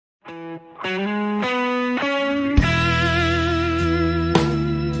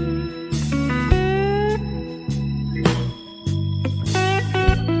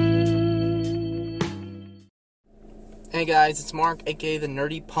guys, it's Mark, aka the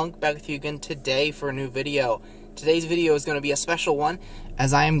Nerdy Punk, back with you again today for a new video. Today's video is going to be a special one,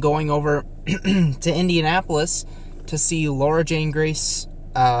 as I am going over to Indianapolis to see Laura Jane Grace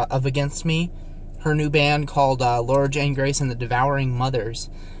of Against Me, her new band called Laura Jane Grace and the Devouring Mothers.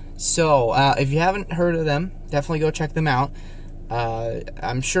 So, if you haven't heard of them, definitely go check them out.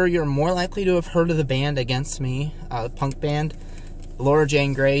 I'm sure you're more likely to have heard of the band Against Me, the punk band. Laura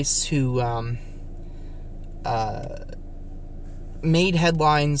Jane Grace, who made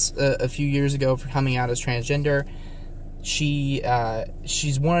headlines a few years ago for coming out as transgender. She's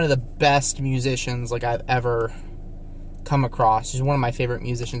one of the best musicians like I've ever come across. She's one of my favorite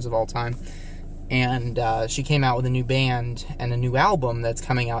musicians of all time. And she came out with a new band and a new album that's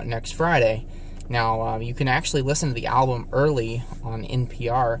coming out next Friday. Now, you can actually listen to the album early on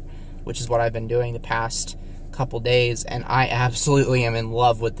NPR, which is what I've been doing the past couple days, and I absolutely am in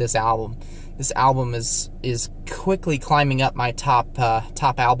love with this album. This album is quickly climbing up my top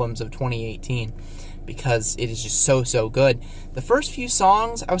albums of 2018 because it is just so good. The first few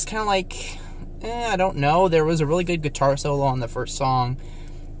songs, I was kind of like, I don't know. There was a really good guitar solo on the first song.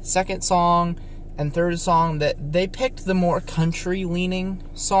 Second song and third song, that they picked the more country-leaning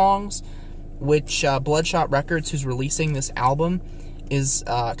songs, which Bloodshot Records, who's releasing this album, is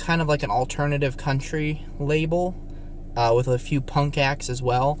kind of like an alternative country label with a few punk acts as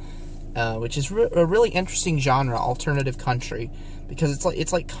well, which is a really interesting genre, alternative country, because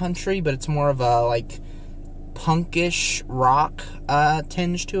it's like country, but it's more of a like punkish rock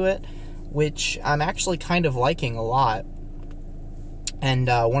tinge to it, which I'm actually kind of liking a lot. And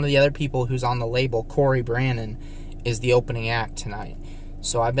one of the other people who's on the label, Corey Brannon, is the opening act tonight.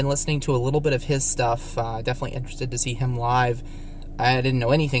 So I've been listening to a little bit of his stuff. Definitely interested to see him live. I didn't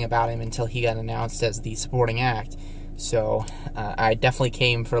know anything about him until he got announced as the supporting act. So I definitely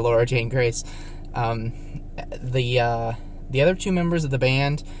came for Laura Jane Grace. The other two members of the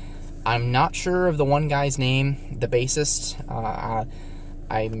band, I'm not sure of the one guy's name, the bassist.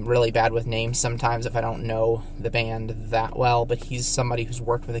 I'm really bad with names sometimes if I don't know the band that well, but he's somebody who's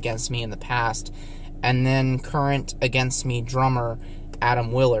worked with Against Me in the past. And then current Against Me drummer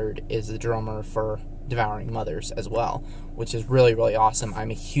Adam Willard is the drummer for Devouring Mothers as well, which is really awesome.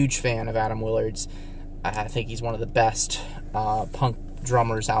 I'm a huge fan of Adam Willard's. I think he's one of the best punk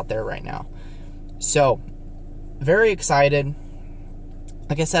drummers out there right now. So, very excited.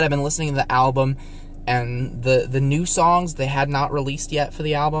 Like I said, I've been listening to the album, and the new songs they had not released yet for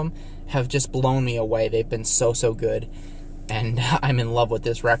the album have just blown me away. They've been so good, and I'm in love with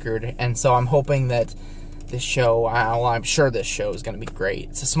this record. And so I'm hoping that this show, well, I'm sure this show is going to be great.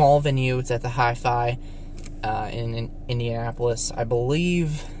 It's a small venue. It's at the Hi-Fi in Indianapolis, I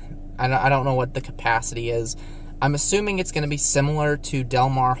believe. I don't know what the capacity is. I'm assuming it's going to be similar to Del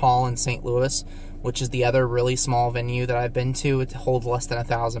Mar Hall in St. Louis, which is the other really small venue that I've been to. It holds less than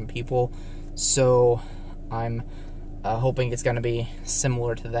 1,000 people. So I'm hoping it's going to be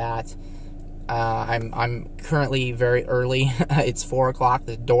similar to that. I'm currently very early. It's 4 o'clock.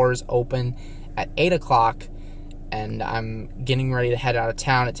 The doors open at 8 o'clock, and I'm getting ready to head out of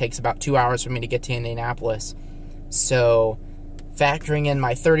town. It takes about 2 hours for me to get to Indianapolis. So, factoring in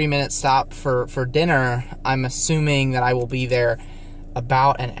my 30-minute stop for dinner, I'm assuming that I will be there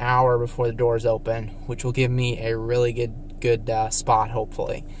about an hour before the doors open, which will give me a really good spot,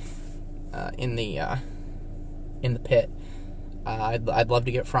 hopefully, in the pit. I'd love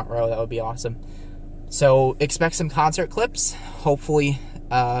to get front row. That would be awesome. So, expect some concert clips, hopefully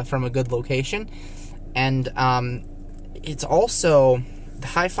from a good location. And it's also, the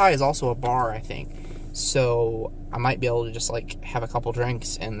Hi-Fi is also a bar, I think. So I might be able to just like have a couple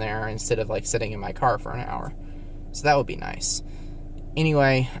drinks in there instead of like sitting in my car for an hour. So that would be nice.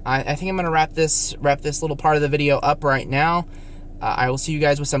 Anyway, I think I'm gonna wrap this little part of the video up right now. I will see you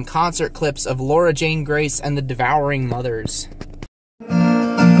guys with some concert clips of Laura Jane Grace and the Devouring Mothers.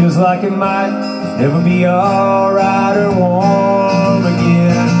 Feels like it might never be alright or warm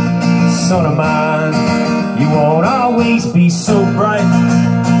again. Son of mine, you won't always be so bright.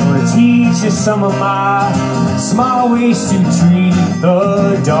 I'm gonna teach you some of my small ways to treat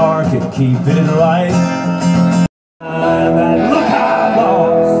the dark and keep it light. And look how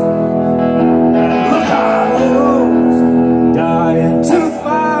lost, and look how lost, dying to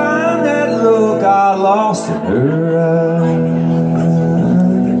find that look I lost in her eyes.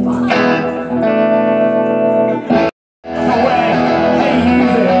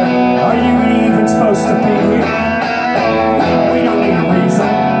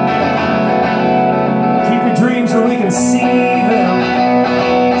 See them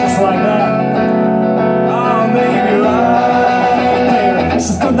just like that. Oh, baby, right there. It's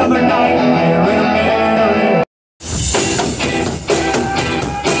just another nightmare in a mirror.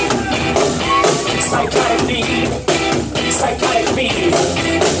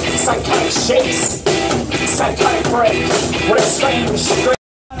 chase. Psychotic break with a strange streak.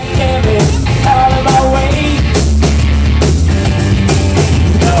 Give it out of my way.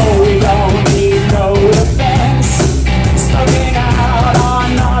 No, we don't need no defense. Smoking out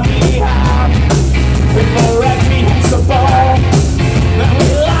on our behalf. We're reprehensible. Then we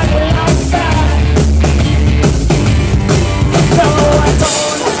like that. No, I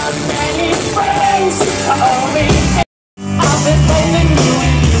don't have many friends. Only I've been holding you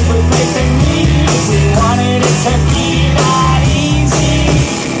and you were facing me. We wanted it to be that easy.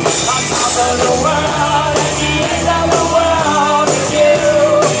 On top of the world, at the end of the world with you.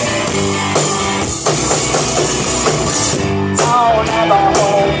 Don't ever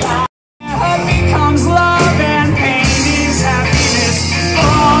hold back. Hurt becomes love and pain is happiness.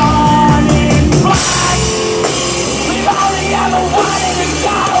 Born in black. We've only ever wanted to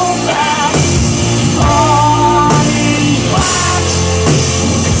go back. Born in black.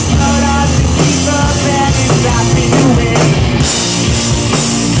 It's not us to keep up and it's that we do it.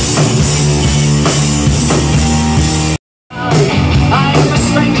 I am a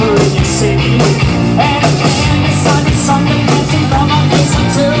stranger in your city, and again the sun is something dancing from my face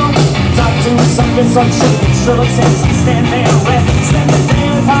too. Talk to something so true, sure looks and stand there with spend the day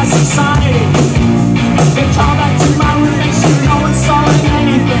with high society. Then call back to my room, make sure no one's solving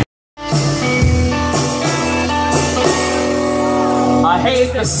anything. I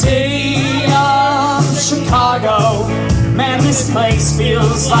hate the city of Chicago. Man, this place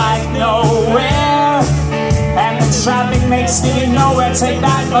feels like nowhere. And the traffic makes getting nowhere take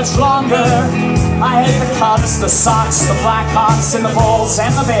that much longer. I hate the Cubs, the Sox, the Blackhawks, and the Bulls,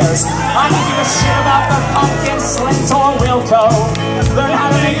 and the Bears. I don't give a shit about the Pumpkins, Slint, or Wilco. Learn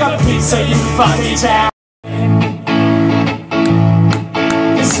how to make a pizza, you fucking jam.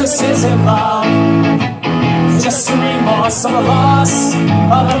 This just isn't love. It's just a remorse of a loss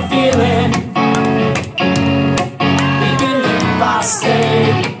of a feeling. Even if I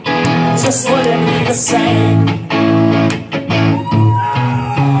stayed, just wouldn't be the same.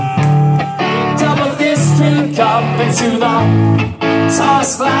 Double this drink up into the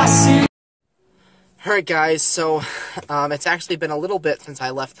toss glass. Alright guys, so it's actually been a little bit since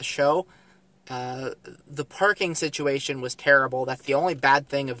I left the show. The parking situation was terrible. That's the only bad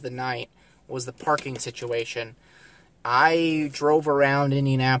thing of the night, was the parking situation. I drove around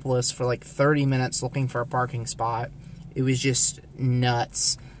Indianapolis for like 30 minutes looking for a parking spot. It was just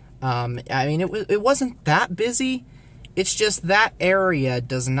nuts. I mean, it wasn't that busy. It's just that area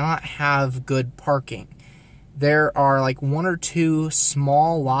does not have good parking. There are like 1 or 2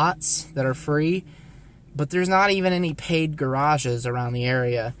 small lots that are free, but there's not even any paid garages around the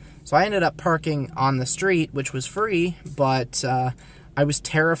area. So I ended up parking on the street, which was free, but I was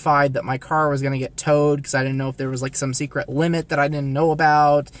terrified that my car was going to get towed because I didn't know if there was like some secret limit that I didn't know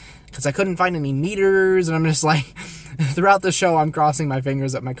about, because I couldn't find any meters, and I'm just like, throughout the show I'm crossing my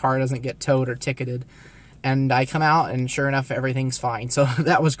fingers that my car doesn't get towed or ticketed. And I come out and sure enough everything's fine, so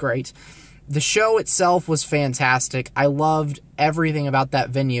that was great. The show itself was fantastic. I loved everything about that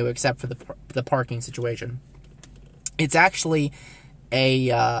venue except for the parking situation. It's actually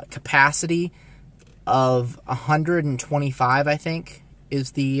a capacity of 125, I think,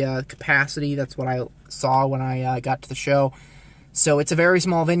 is the capacity. That's what I saw when I got to the show. So it's a very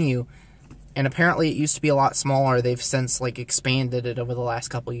small venue, and apparently it used to be a lot smaller. They've since like expanded it over the last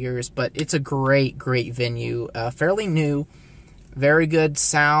couple of years, but it's a great venue. Fairly new, very good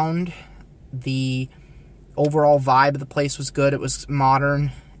sound. The overall vibe of the place was good. It was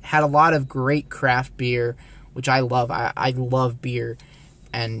modern, had a lot of great craft beer, which I love. I love beer,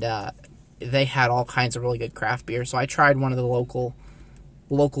 and they had all kinds of really good craft beer. So I tried one of the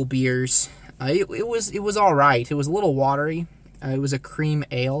local beers. It was all right. It was a little watery. It was a cream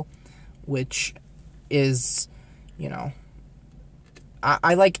ale, which is, you know,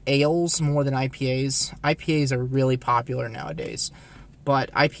 I like ales more than IPAs. IPAs are really popular nowadays,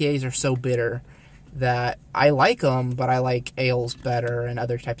 but IPAs are so bitter that I like them, but I like ales better and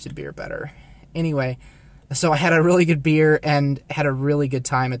other types of beer better. Anyway, so I had a really good beer and had a really good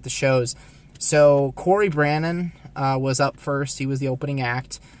time at the shows. So Corey Brannon was up first. He was the opening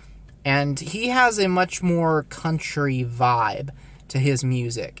act, and he has a much more country vibe to his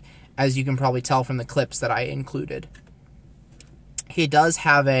music, as you can probably tell from the clips that I included. He does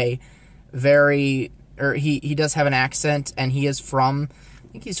have a he does have an accent, and he is from,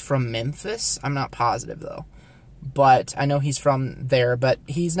 I think he's from Memphis. I'm not positive though, but I know he's from there. But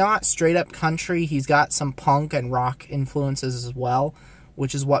he's not straight up country. He's got some punk and rock influences as well,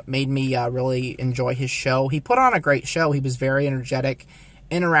 which is what made me really enjoy his show. He put on a great show. He was very energetic,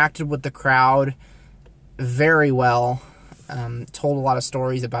 interacted with the crowd very well. told a lot of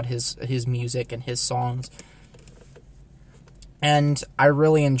stories about his music and his songs, and I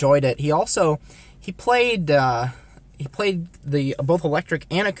really enjoyed it. He played the both electric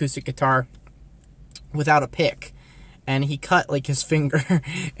and acoustic guitar without a pick, and he cut like his finger,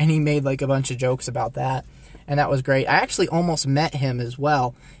 and he made like a bunch of jokes about that, and that was great. I actually almost met him as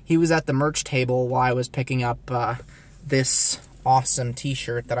well. He was at the merch table while I was picking up this awesome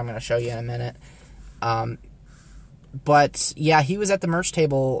t-shirt that I'm going to show you in a minute. But yeah, he was at the merch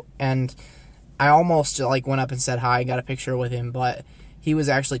table, and I almost like went up and said hi, got a picture with him, but he was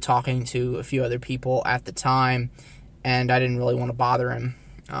actually talking to a few other people at the time, and I didn't really want to bother him.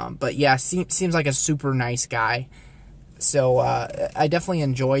 But yeah, seems like a super nice guy. So I definitely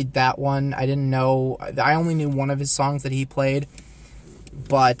enjoyed that one. I only knew one of his songs that he played,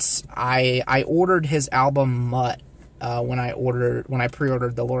 but I ordered his album Mutt when I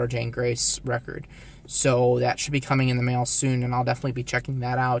pre-ordered the Laura Jane Grace record. So that should be coming in the mail soon, and I'll definitely be checking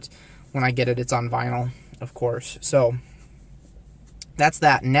that out when I get it. It's on vinyl, of course. So that's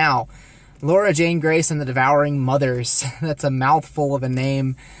that. Now, Laura Jane Grace and the Devouring Mothers. That's a mouthful of a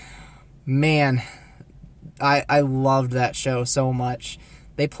name. Man, I loved that show so much.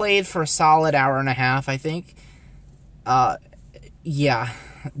 They played for a solid hour and a half, I think. Yeah,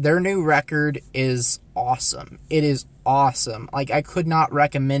 their new record is awesome. It is awesome. Like, I could not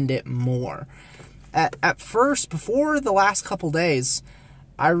recommend it more. At first, before the last couple days,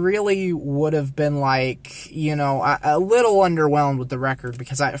 I really would have been like, you know, a little underwhelmed with the record,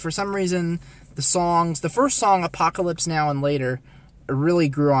 because for some reason, the first song, Apocalypse Now and Later, really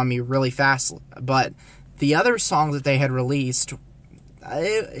grew on me really fast, but the other songs that they had released,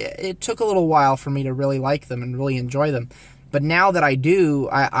 it took a little while for me to really like them and really enjoy them. But now that I do,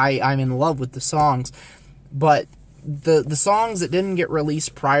 I'm in love with the songs. But the songs that didn't get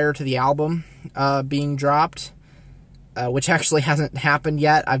released prior to the album being dropped, which actually hasn't happened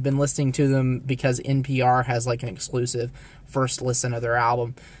yet. I've been listening to them because NPR has like an exclusive first listen of their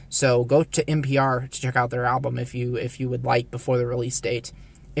album. So go to NPR to check out their album if you would like, before the release date.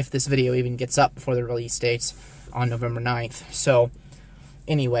 If this video even gets up before the release date on November 9th. So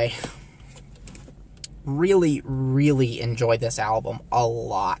anyway, really, really enjoyed this album a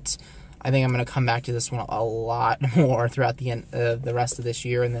lot. I think I'm going to come back to this one a lot more throughout the rest of this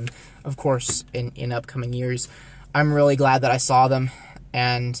year, and then, of course, in upcoming years. I'm really glad that I saw them,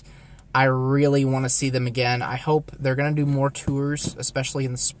 and I really want to see them again. I hope they're going to do more tours, especially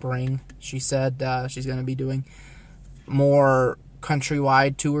in the spring. She said she's going to be doing more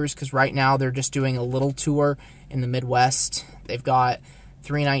countrywide tours, because right now they're just doing a little tour in the Midwest. They've got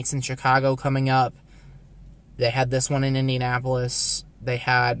 3 nights in Chicago coming up. They had this one in Indianapolis. They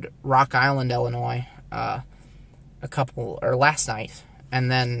had Rock Island, Illinois, last night, and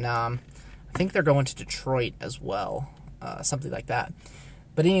then I think they're going to Detroit as well, something like that.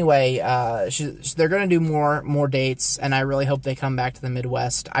 But anyway, they're going to do more dates, and I really hope they come back to the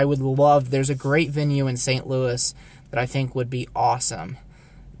Midwest. I would love. There's a great venue in St. Louis that I think would be awesome,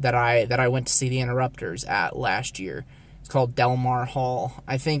 that I went to see the Interrupters at last year. It's called Delmar Hall.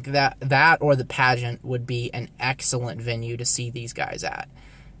 I think that or the Pageant would be an excellent venue to see these guys at,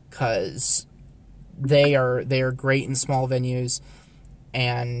 because they are great in small venues,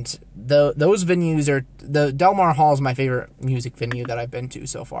 and those venues are the Delmar Hall is my favorite music venue that I've been to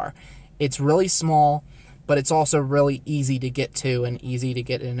so far. It's really small, but it's also really easy to get to and easy to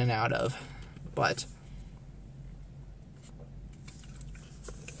get in and out of. But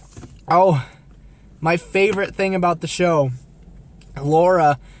oh, my favorite thing about the show,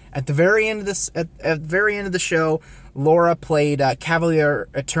 Laura, at the very end of the show, Laura played Cavalier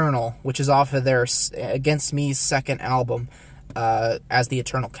Eternal, which is off of their Against Me's second album, As the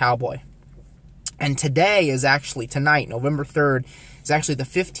Eternal Cowboy. And tonight, November 3rd, is actually the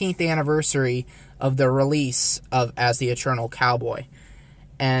 15th anniversary of the release of As the Eternal Cowboy.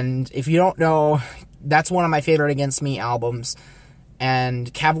 And if you don't know, that's one of my favorite Against Me albums.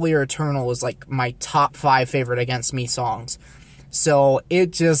 And Cavalier Eternal is like my top 5 favorite Against Me songs. So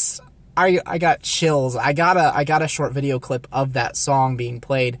it just, I got chills. I got a short video clip of that song being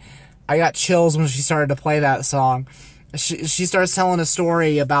played. I got chills when she started to play that song. She starts telling a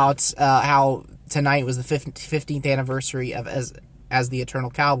story about how tonight was the 15th anniversary of As the Eternal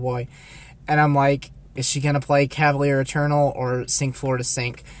Cowboy. And I'm like, is she going to play Cavalier Eternal or Sink Floor to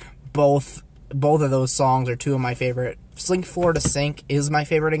Sink? Both of those songs are 2 of my favorite. Sink Floor to Sink is my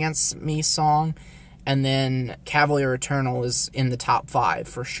favorite Against Me song, and then Cavalier Eternal is in the top 5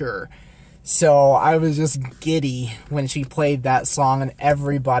 for sure. So I was just giddy when she played that song, and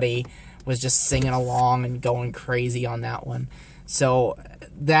everybody was just singing along and going crazy on that one. So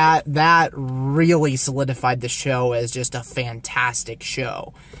that really solidified the show as just a fantastic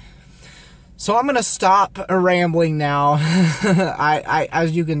show. So I'm gonna stop rambling now. I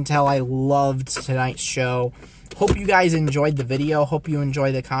as you can tell, I loved tonight's show. Hope you guys enjoyed the video. Hope you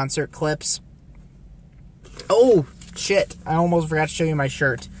enjoy the concert clips. Oh shit! I almost forgot to show you my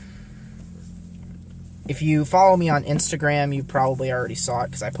shirt. If you follow me on Instagram, you probably already saw it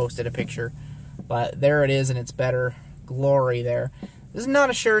because I posted a picture. But there it is, and it's better glory there. This is not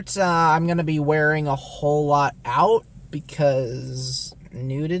a shirt I'm going to be wearing a whole lot out because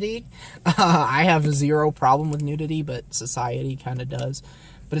nudity. I have zero problem with nudity, but society kind of does.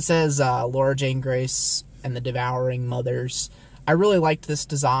 But it says Laura Jane Grace and the Devouring Mothers. I really liked this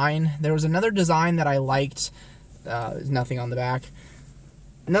design. There was another design that I liked. There's nothing on the back.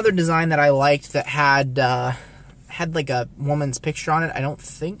 Another design that I liked that had like a woman's picture on it. I don't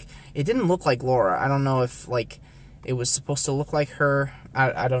think it didn't look like Laura. I don't know if like it was supposed to look like her.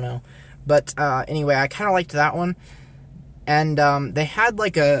 I don't know. But anyway, I kind of liked that one. And they had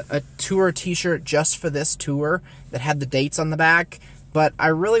like a tour t-shirt just for this tour that had the dates on the back. But I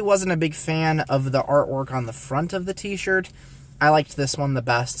really wasn't a big fan of the artwork on the front of the t-shirt. I liked this one the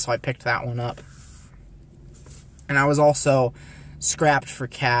best, so I picked that one up. And I was also scrapped for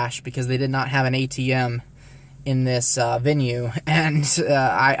cash because they did not have an ATM in this venue. And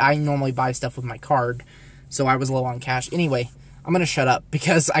I normally buy stuff with my card, so I was low on cash. Anyway, I'm going to shut up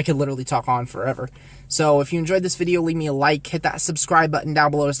because I could literally talk on forever. So if you enjoyed this video, leave me a like, hit that subscribe button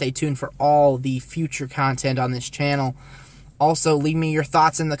down below to stay tuned for all the future content on this channel. Also, leave me your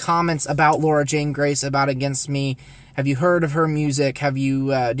thoughts in the comments about Laura Jane Grace, about Against Me. Have you heard of her music? Have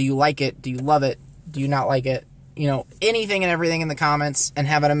you, do you like it? Do you love it? Do you not like it? You know, anything and everything in the comments, and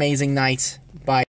have an amazing night. Bye.